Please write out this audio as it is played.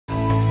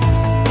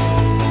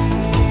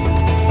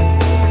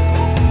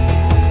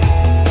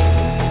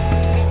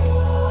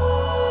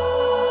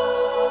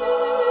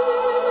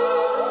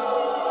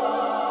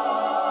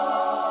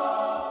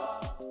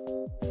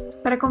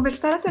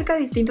conversar acerca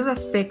de distintos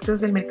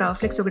aspectos del mercado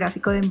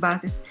flexográfico de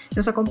envases,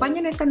 nos acompaña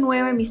en esta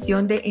nueva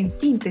emisión de En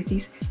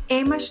Síntesis,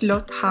 Emma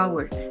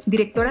Sclotthauer,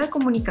 directora de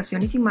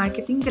comunicaciones y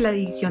marketing de la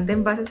división de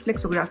envases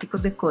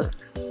flexográficos de Kodak.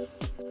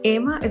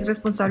 Emma es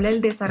responsable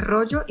del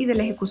desarrollo y de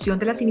la ejecución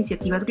de las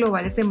iniciativas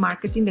globales de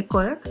marketing de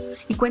Kodak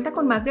y cuenta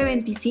con más de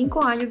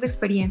 25 años de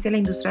experiencia en la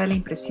industria de la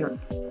impresión.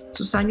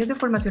 Sus años de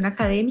formación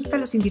académica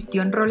los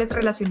invirtió en roles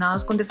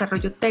relacionados con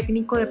desarrollo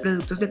técnico de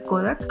productos de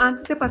Kodak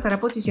antes de pasar a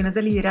posiciones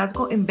de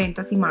liderazgo en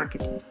ventas y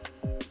marketing.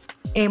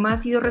 Emma ha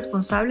sido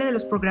responsable de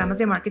los programas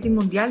de marketing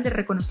mundial del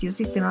reconocido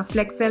sistema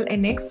Flexcel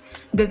NX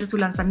desde su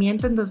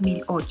lanzamiento en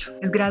 2008.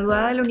 Es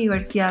graduada de la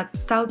Universidad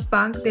South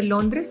Bank de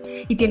Londres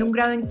y tiene un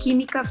grado en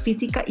Química,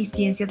 Física y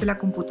Ciencias de la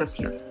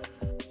Computación.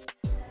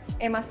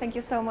 Emma, thank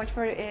you so much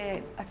for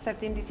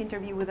accepting this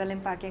interview with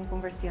Empaque and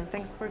Conversión.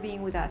 Thanks for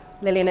being with us.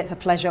 Lilian, it's a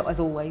pleasure as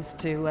always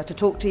to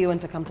talk to you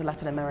and to come to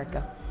Latin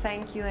America.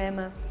 Thank you,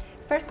 Emma.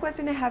 First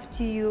question I have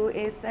to you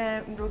is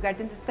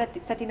regarding the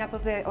setting up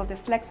of the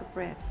Flexo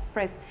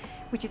press,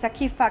 which is a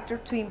key factor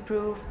to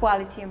improve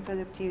quality and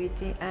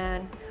productivity.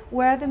 And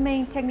what are the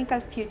main technical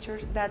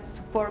features that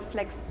support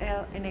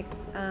Flexcel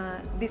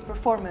NX, this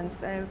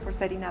performance for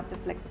setting up the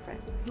Flexo press?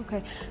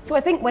 Okay, so I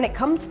think when it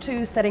comes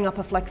to setting up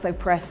a Flexo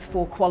press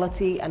for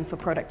quality and for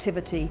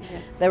productivity,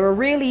 yes, there are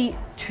really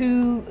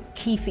two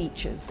key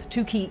features,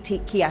 two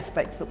key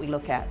aspects that we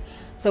look at.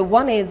 So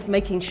one is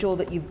making sure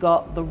that you've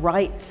got the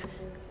right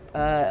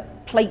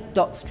plate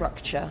dot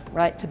structure,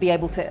 right, to be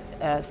able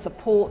to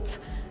support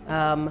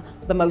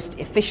the most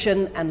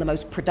efficient and the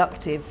most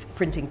productive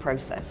printing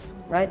process,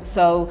 right?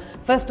 So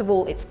first of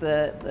all, it's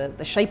the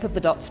shape of the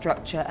dot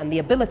structure and the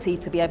ability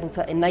to be able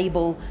to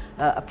enable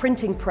a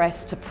printing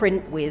press to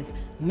print with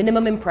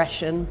minimum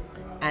impression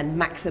and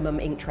maximum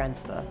ink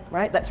transfer,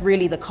 right? That's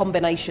really the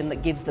combination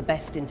that gives the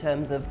best in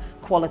terms of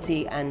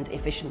quality and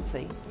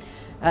efficiency.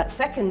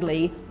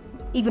 Secondly,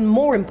 even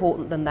more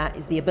important than that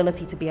is the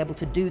ability to be able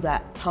to do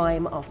that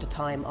time after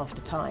time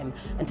after time,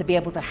 and to be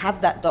able to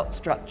have that dot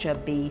structure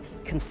be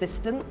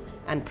consistent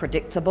and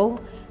predictable,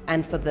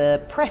 and for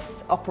the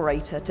press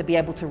operator to be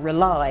able to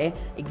rely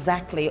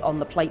exactly on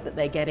the plate that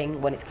they're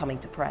getting when it's coming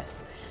to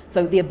press.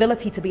 So the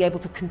ability to be able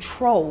to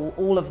control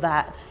all of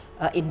that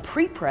in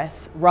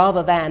pre-press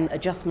rather than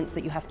adjustments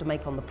that you have to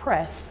make on the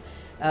press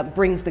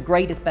brings the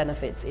greatest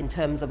benefits in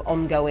terms of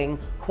ongoing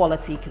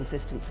quality,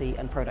 consistency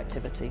and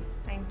productivity.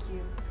 Thank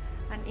you.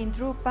 And in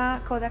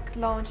Drupa, Kodak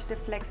launched the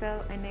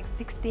Flexcel NX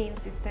 16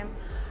 system.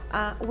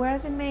 What are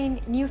the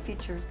main new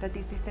features that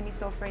this system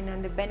is offering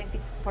and the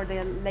benefits for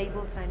the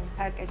labels and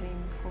packaging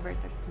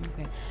converters?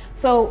 Okay.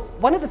 So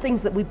one of the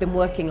things that we've been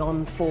working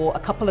on for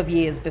a couple of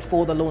years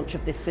before the launch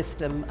of this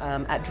system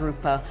at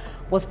Drupa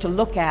was to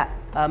look at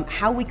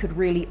how we could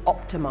really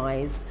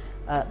optimize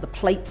the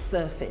plate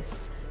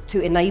surface to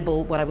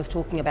enable what I was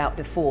talking about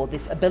before,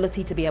 this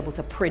ability to be able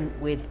to print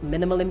with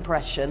minimal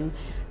impression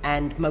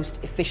and most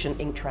efficient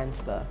ink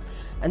transfer.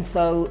 And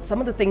so some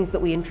of the things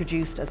that we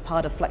introduced as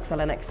part of Flexcel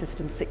NX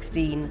System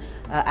 16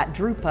 at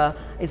Drupa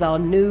is our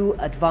new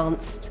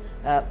advanced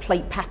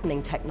plate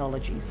patterning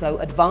technology. So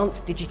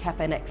advanced DigiCap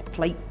NX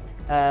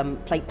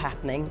plate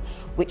patterning,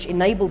 which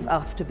enables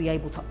us to be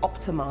able to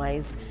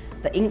optimize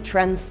the ink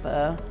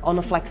transfer on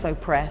a Flexo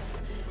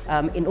press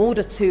in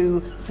order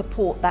to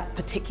support that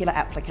particular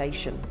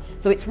application.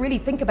 So it's really,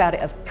 think about it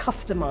as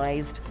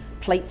customized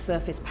plate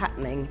surface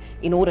patterning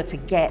in order to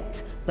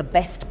get the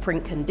best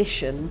print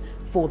condition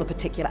for the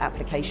particular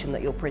application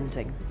that you're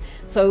printing.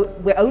 So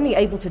we're only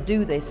able to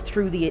do this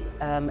through the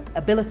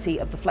ability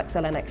of the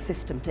Flexcel NX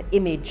system to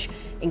image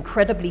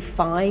incredibly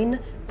fine,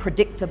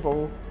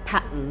 predictable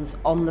patterns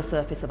on the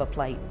surface of a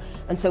plate.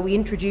 And so we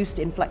introduced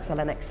in Flexcel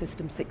NX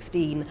System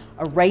 16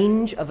 a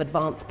range of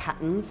advanced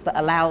patterns that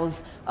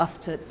allows us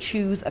to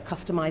choose a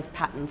customized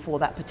pattern for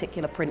that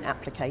particular print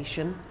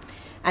application.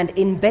 And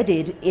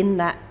embedded in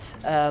that,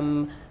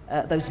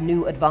 those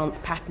new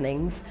advanced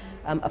patternings,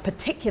 a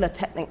particular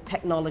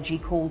technology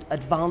called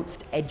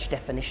advanced edge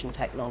definition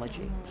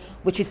technology,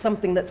 which is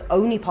something that's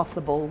only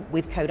possible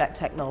with Kodak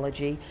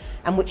technology,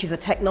 and which is a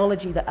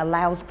technology that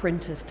allows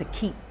printers to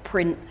keep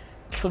print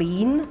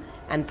clean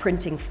and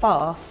printing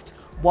fast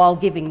while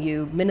giving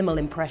you minimal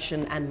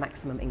impression and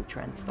maximum ink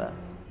transfer.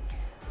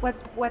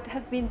 What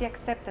has been the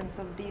acceptance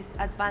of this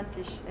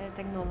advantage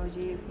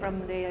technology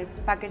from the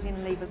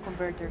packaging label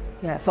converters?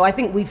 Yeah, so I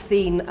think we've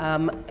seen,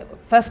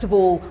 first of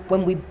all,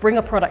 when we bring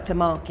a product to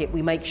market,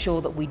 we make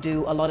sure that we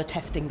do a lot of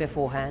testing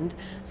beforehand.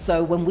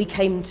 So when we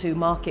came to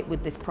market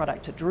with this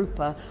product at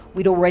Drupa,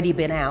 we'd already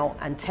been out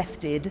and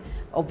tested,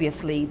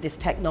 obviously, this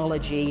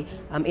technology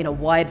in a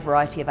wide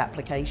variety of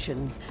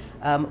applications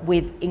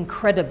with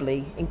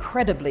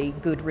incredibly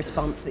good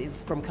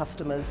responses from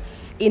customers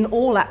in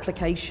all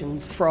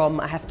applications, from,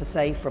 I have to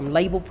say, from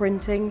label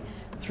printing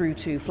through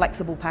to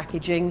flexible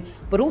packaging,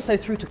 but also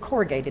through to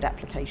corrugated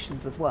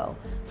applications as well.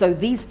 So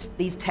these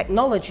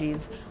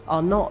technologies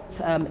are not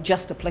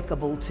just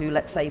applicable to,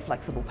 let's say,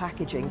 flexible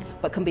packaging,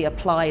 but can be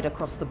applied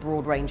across the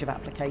broad range of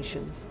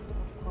applications.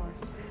 Of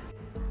course.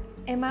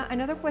 Emma,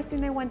 another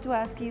question I want to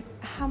ask is,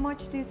 how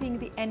much do you think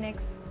the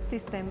NX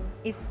system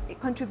is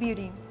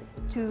contributing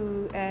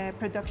to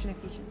production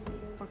efficiency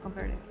for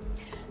converters?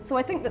 So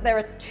I think that there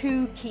are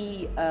two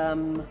key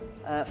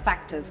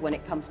factors when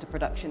it comes to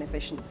production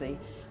efficiency.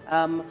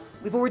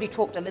 We've already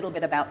talked a little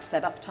bit about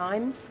setup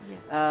times.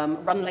 Yes.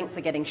 Run lengths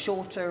are getting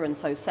shorter, and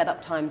so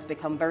setup times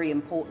become very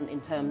important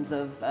in terms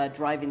of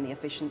driving the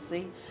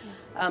efficiency.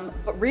 Yes.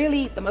 But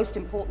really, the most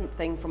important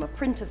thing from a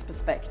printer's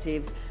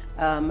perspective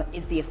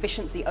is the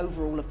efficiency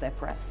overall of their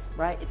press,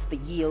 right? It's the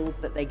yield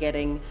that they're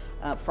getting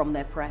from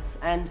their press.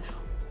 And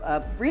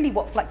really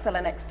what Flexcel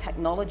NX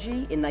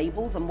technology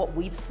enables, and what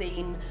we've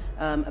seen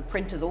at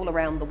printers all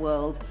around the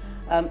world,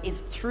 is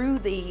through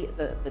the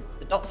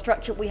dot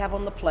structure we have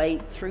on the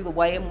plate, through the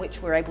way in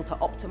which we're able to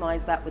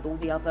optimize that with all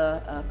the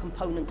other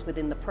components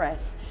within the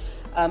press,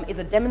 is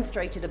a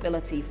demonstrated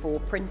ability for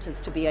printers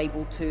to be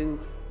able to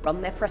run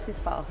their presses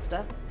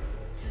faster,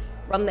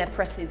 run their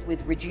presses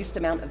with reduced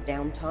amount of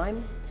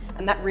downtime,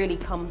 and that really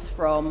comes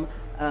from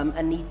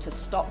a need to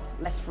stop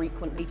less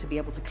frequently to be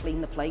able to clean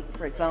the plate,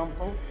 for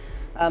example.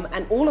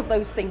 And all of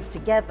those things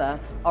together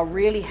are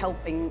really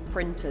helping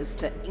printers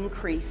to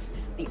increase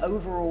the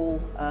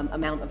overall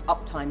amount of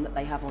uptime that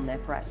they have on their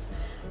press.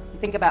 You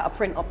think about a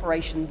print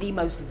operation, the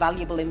most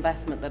valuable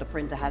investment that a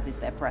printer has is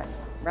their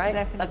press, right?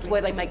 Definitely. That's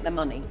where they make their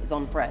money, is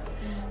on press.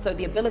 So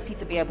the ability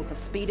to be able to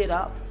speed it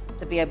up,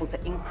 to be able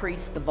to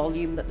increase the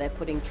volume that they're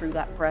putting through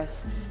that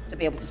press, to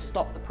be able to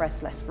stop the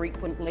press less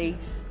frequently,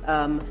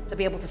 to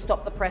be able to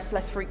stop the press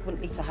less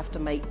frequently, to have to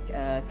make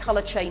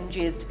color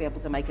changes, to be able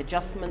to make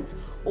adjustments.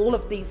 All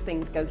of these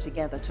things go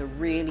together to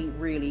really,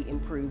 really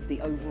improve the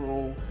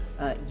overall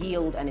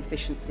yield and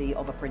efficiency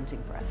of a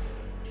printing press.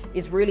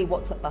 Is really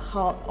what's at the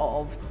heart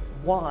of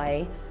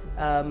why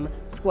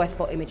square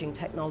spot imaging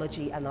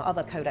technology and the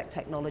other Kodak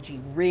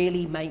technology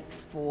really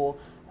makes for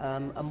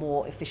a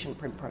more efficient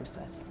print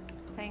process.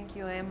 Thank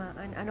you, Emma.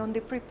 And on the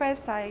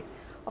pre-press side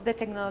of the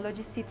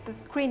technology sits a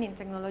screening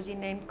technology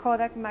named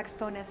Kodak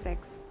Maxtone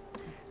SX.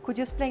 Could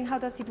you explain how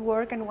does it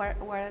work and what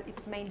are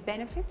its main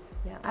benefits?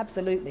 Yeah,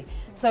 absolutely.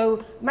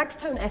 So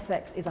Maxtone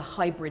SX is a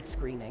hybrid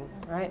screening,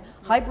 right?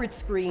 Hybrid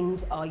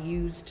screens are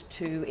used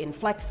to, in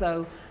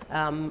Flexo,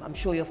 I'm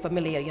sure you're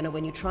familiar, you know,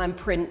 when you try and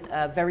print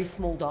very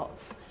small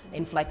dots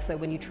in Flexo,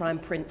 when you try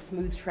and print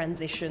smooth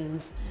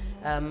transitions,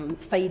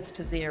 fades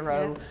to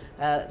zero,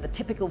 yes. The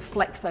typical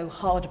Flexo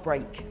hard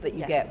break that you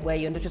yes. get where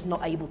you're just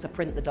not able to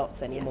print the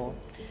dots anymore.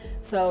 Yes.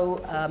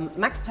 So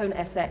Maxtone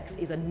SX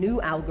is a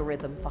new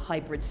algorithm for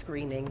hybrid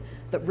screening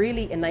that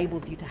really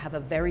enables you to have a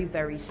very,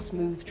 very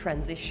smooth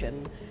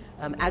transition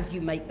as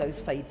you make those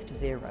fades to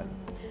zero.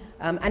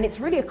 And it's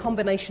really a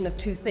combination of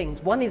two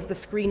things. One is the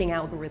screening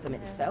algorithm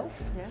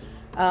itself,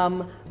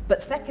 yes.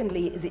 But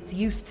secondly is its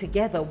use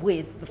together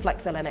with the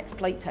Flexcel NX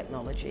plate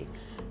technology.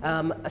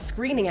 A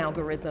screening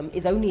algorithm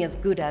is only as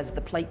good as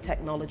the plate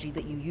technology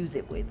that you use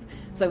it with.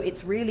 So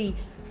it's really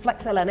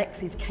Flexcel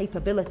NX's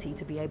capability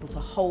to be able to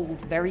hold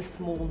very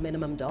small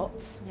minimum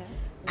dots, yes.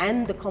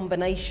 and the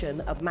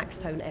combination of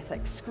Maxtone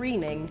SX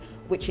screening,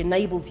 which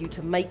enables you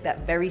to make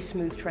that very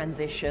smooth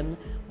transition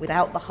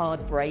without the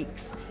hard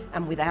breaks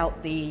and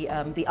without the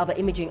other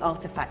imaging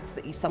artifacts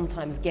that you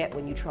sometimes get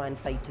when you try and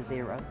fade to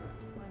zero.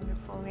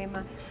 Wonderful,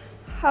 Emma.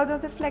 How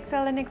does the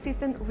Flexcel NX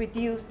system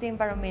reduce the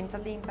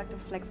environmental impact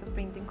of flexo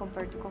printing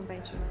compared to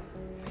conventional?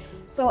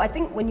 So I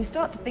think when you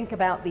start to think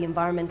about the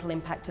environmental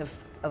impact of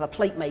a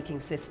plate making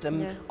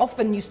system, yes.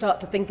 often you start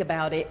to think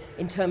about it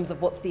in terms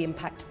of what's the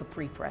impact for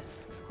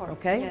pre-press. Of course,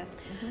 okay? yes.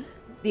 Mm-hmm.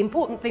 The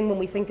important thing when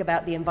we think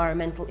about the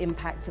environmental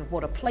impact of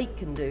what a plate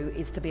can do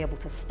is to be able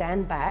to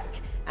stand back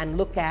and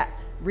look at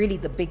really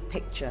the big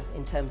picture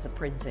in terms of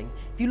printing.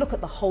 If you look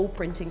at the whole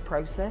printing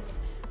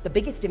process, the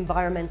biggest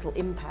environmental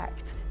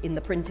impact in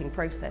the printing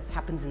process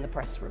happens in the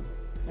press room.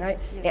 Right?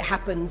 Yes. It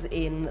happens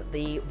in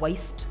the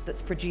waste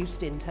that's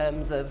produced in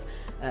terms of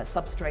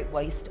substrate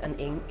waste and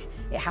ink.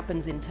 It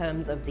happens in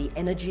terms of the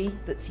energy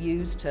that's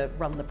used to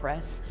run the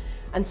press.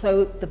 And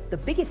so the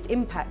biggest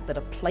impact that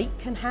a plate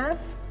can have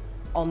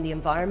on the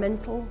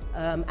environmental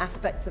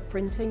aspects of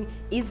printing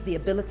is the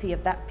ability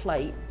of that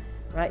plate,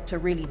 right, to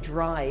really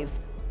drive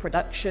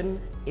production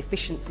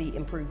efficiency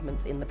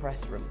improvements in the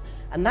press room.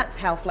 And that's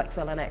how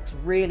Flexcel NX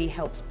really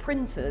helps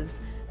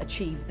printers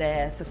achieve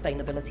their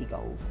sustainability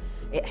goals.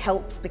 It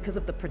helps because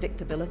of the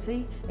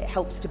predictability, it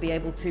helps to be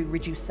able to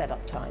reduce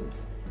setup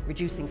times.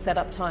 Reducing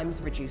setup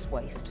times reduce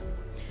waste.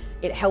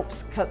 It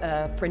helps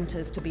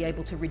printers to be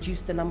able to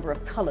reduce the number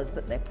of colors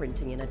that they're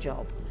printing in a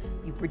job.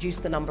 You reduce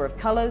the number of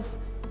colors,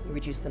 you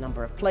reduce the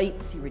number of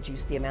plates, you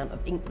reduce the amount of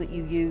ink that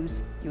you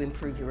use, you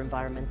improve your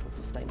environmental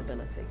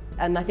sustainability.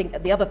 And I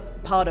think the other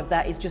part of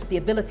that is just the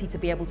ability to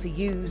be able to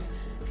use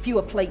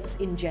fewer plates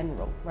in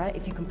general, right?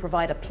 If you can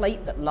provide a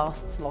plate that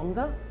lasts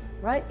longer,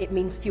 right, it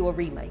means fewer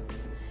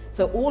remakes.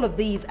 So all of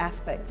these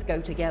aspects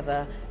go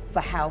together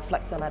for how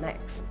Flexcel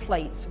NX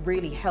plates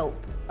really help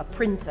a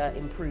printer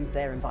improve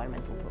their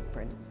environmental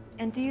footprint.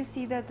 And do you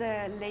see that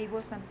the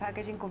labels and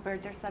packaging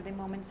converters at the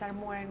moment are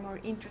more and more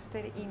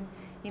interested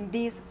in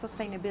this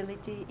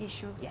sustainability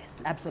issue?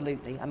 Yes,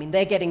 absolutely. I mean,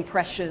 they're getting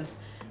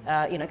pressures,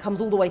 it comes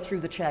all the way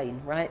through the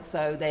chain, right?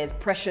 So there's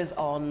pressures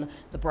on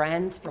the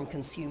brands from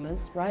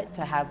consumers, right,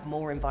 to have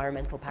more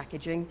environmental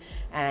packaging.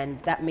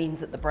 And that means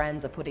that the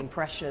brands are putting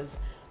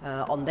pressures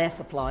on their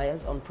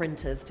suppliers, on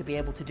printers, to be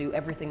able to do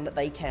everything that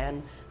they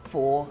can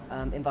for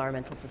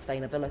environmental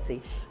sustainability.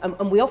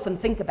 And we often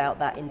think about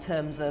that in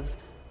terms of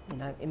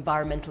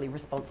environmentally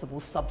responsible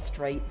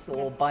substrates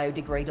or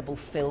biodegradable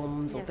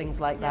films or things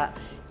like that.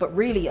 But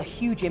really a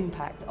huge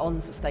impact on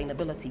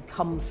sustainability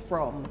comes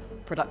from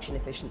production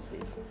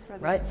efficiencies,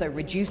 right? So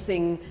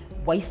reducing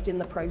waste in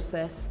the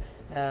process,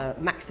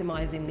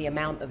 maximizing the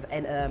amount of,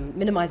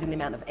 minimizing the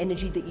amount of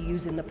energy that you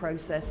use in the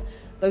process.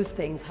 Those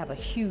things have a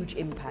huge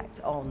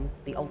impact on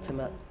the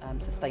ultimate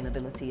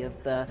sustainability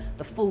of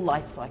the full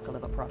life cycle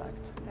of a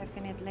product.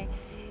 Definitely.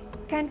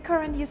 Can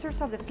current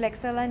users of the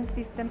Flexcel NX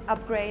system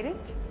upgrade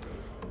it?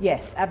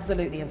 Yes,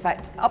 absolutely. In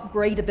fact,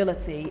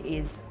 upgradability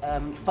is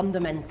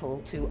fundamental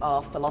to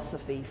our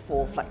philosophy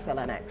for Flexcel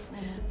NX.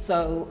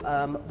 So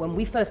when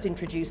we first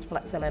introduced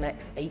Flexcel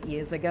NX 8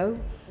 years ago,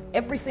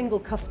 every single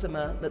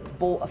customer that's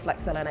bought a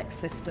Flexcel NX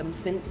system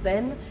since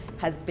then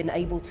has been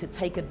able to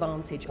take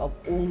advantage of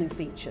all new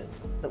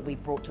features that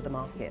we've brought to the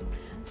market.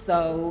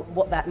 So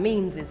what that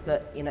means is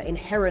that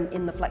inherent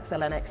in the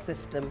Flexcel NX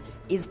system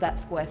is that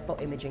square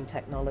spot imaging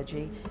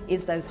technology,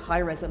 is those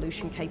high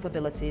resolution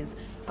capabilities.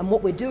 And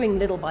what we're doing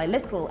little by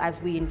little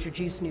as we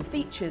introduce new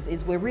features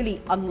is we're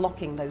really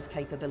unlocking those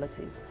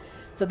capabilities.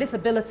 So this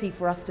ability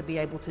for us to be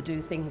able to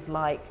do things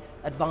like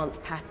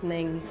advanced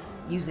patterning,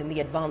 using the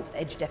advanced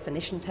edge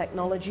definition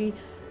technology,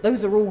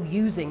 those are all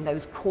using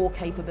those core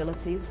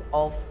capabilities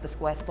of the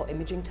square spot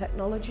imaging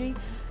technology.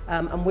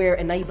 And we're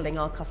enabling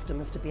our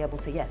customers to be able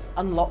to, yes,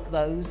 unlock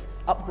those,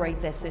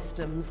 upgrade their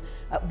systems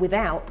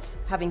without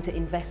having to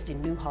invest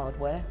in new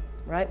hardware,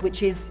 right?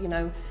 Which is,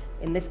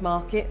 in this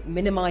market,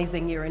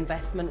 minimizing your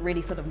investment,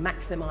 really sort of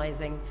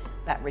maximizing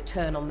that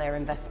return on their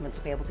investment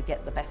to be able to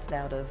get the best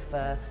out of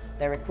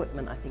their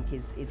equipment, I think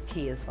is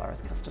key as far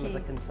as customers are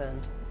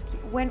concerned.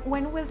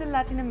 When will the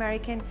Latin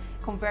American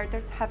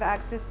converters have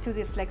access to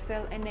the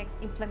Flexcel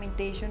NX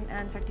implementation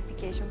and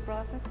certification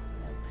process?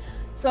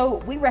 So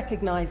we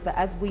recognize that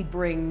as we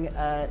bring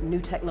new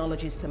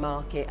technologies to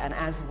market and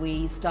as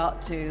we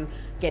start to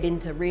get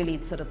into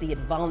really sort of the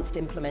advanced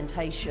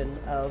implementation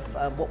of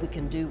what we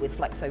can do with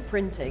flexo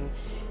printing,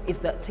 is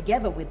that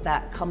together with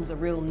that comes a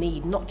real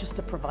need not just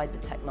to provide the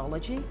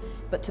technology,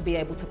 but to be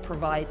able to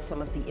provide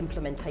some of the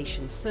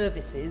implementation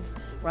services,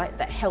 right,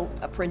 that help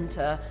a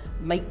printer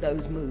make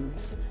those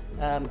moves.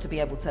 To be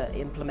able to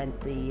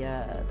implement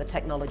the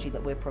technology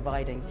that we're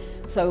providing.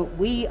 So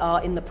we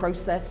are in the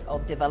process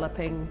of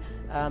developing,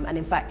 and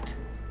in fact,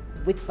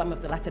 with some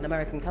of the Latin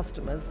American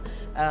customers,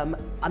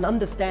 an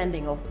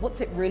understanding of what's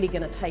it really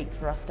going to take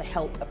for us to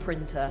help a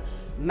printer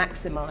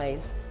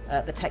maximize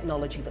the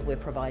technology that we're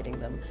providing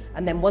them.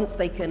 And then once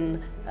they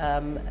can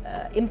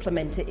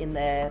implement it in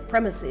their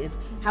premises,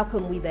 how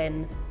can we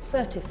then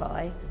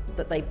certify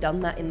that they've done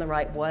that in the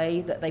right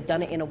way, that they've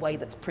done it in a way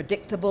that's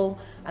predictable,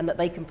 and that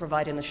they can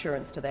provide an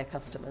assurance to their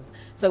customers.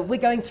 So we're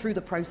going through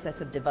the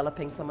process of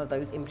developing some of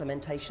those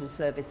implementation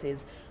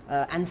services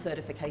and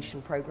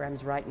certification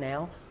programs right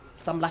now.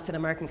 Some Latin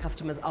American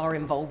customers are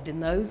involved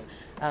in those,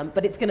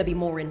 but it's going to be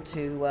more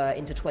into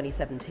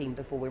 2017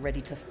 before we're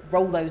ready to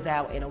roll those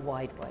out in a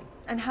wide way.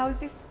 And how is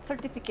this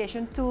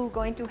certification tool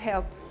going to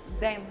help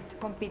them to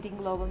compete in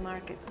global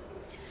markets?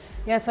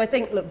 Yeah, so I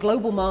think, look,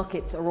 global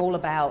markets are all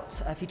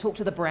about, if you talk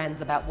to the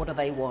brands about what do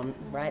they want,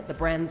 right? The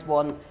brands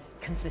want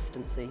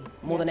consistency.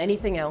 More than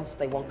anything else,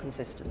 they want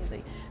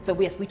consistency. So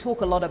yes, we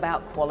talk a lot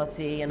about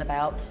quality and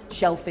about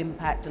shelf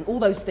impact, and all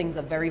those things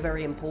are very,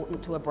 very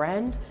important to a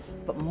brand.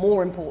 But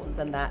more important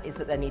than that is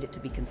that they need it to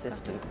be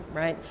consistent,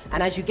 right?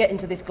 And as you get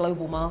into this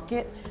global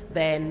market,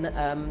 then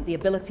the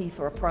ability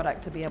for a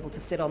product to be able to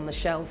sit on the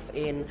shelf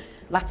in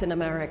Latin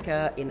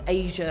America, in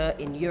Asia,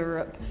 in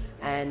Europe,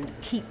 and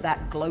keep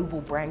that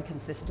global brand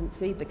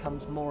consistency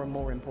becomes more and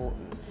more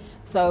important.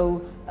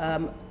 So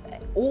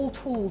all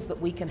tools that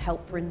we can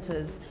help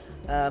printers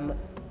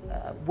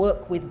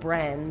work with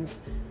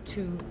brands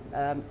to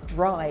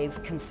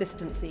drive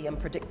consistency and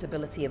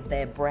predictability of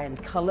their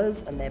brand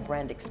colors and their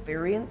brand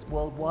experience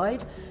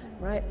worldwide,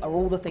 right, are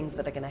all the things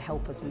that are going to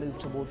help us move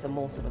towards a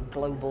more sort of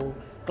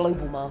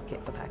global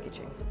market for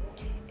packaging.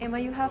 Emma,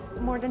 you have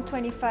more than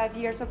 25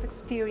 years of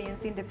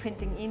experience in the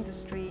printing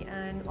industry,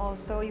 and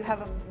also you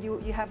have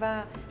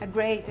a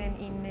grade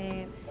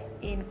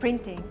in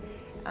printing.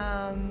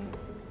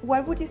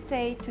 What would you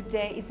say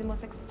today is the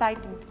most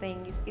exciting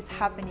thing is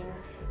happening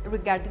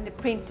regarding the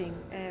printing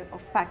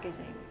of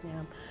packaging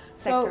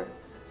sector?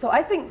 So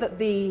I think that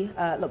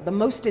the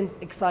most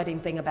exciting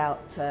thing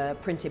about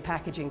printed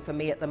packaging for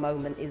me at the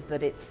moment is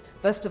that it's,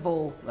 first of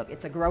all, look,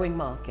 it's a growing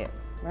market,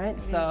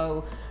 right?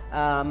 So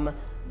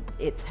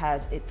it's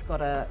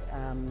got a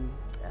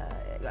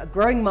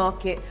growing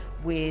market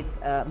with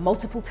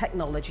multiple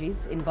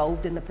technologies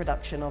involved in the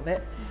production of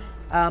it.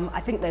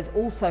 I think there's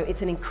also,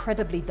 it's an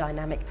incredibly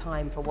dynamic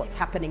time for what's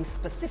happening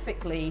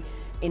specifically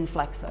in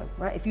Flexo,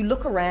 right? If you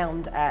look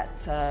around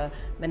at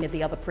many of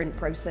the other print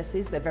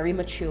processes, they're very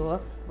mature,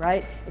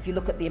 right? If you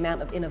look at the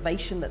amount of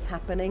innovation that's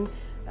happening,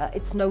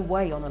 it's no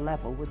way on a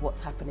level with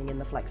what's happening in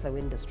the Flexo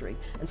industry.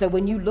 And so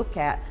when you look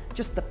at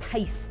just the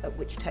pace at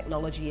which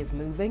technology is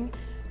moving,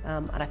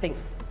 and I think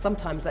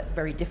sometimes that's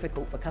very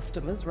difficult for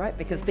customers, right?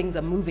 Because things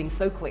are moving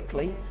so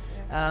quickly,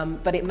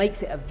 but it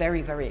makes it a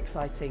very, very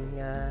exciting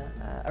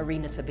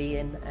arena to be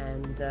in,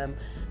 and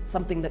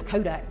something that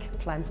Kodak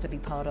plans to be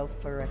part of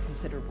for a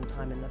considerable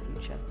time in the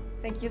future.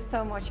 Thank you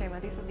so much, Emma.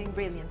 This has been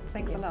brilliant.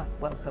 Thanks a lot.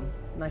 Welcome.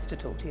 Nice to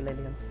talk to you,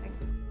 Lilian.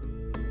 Thanks.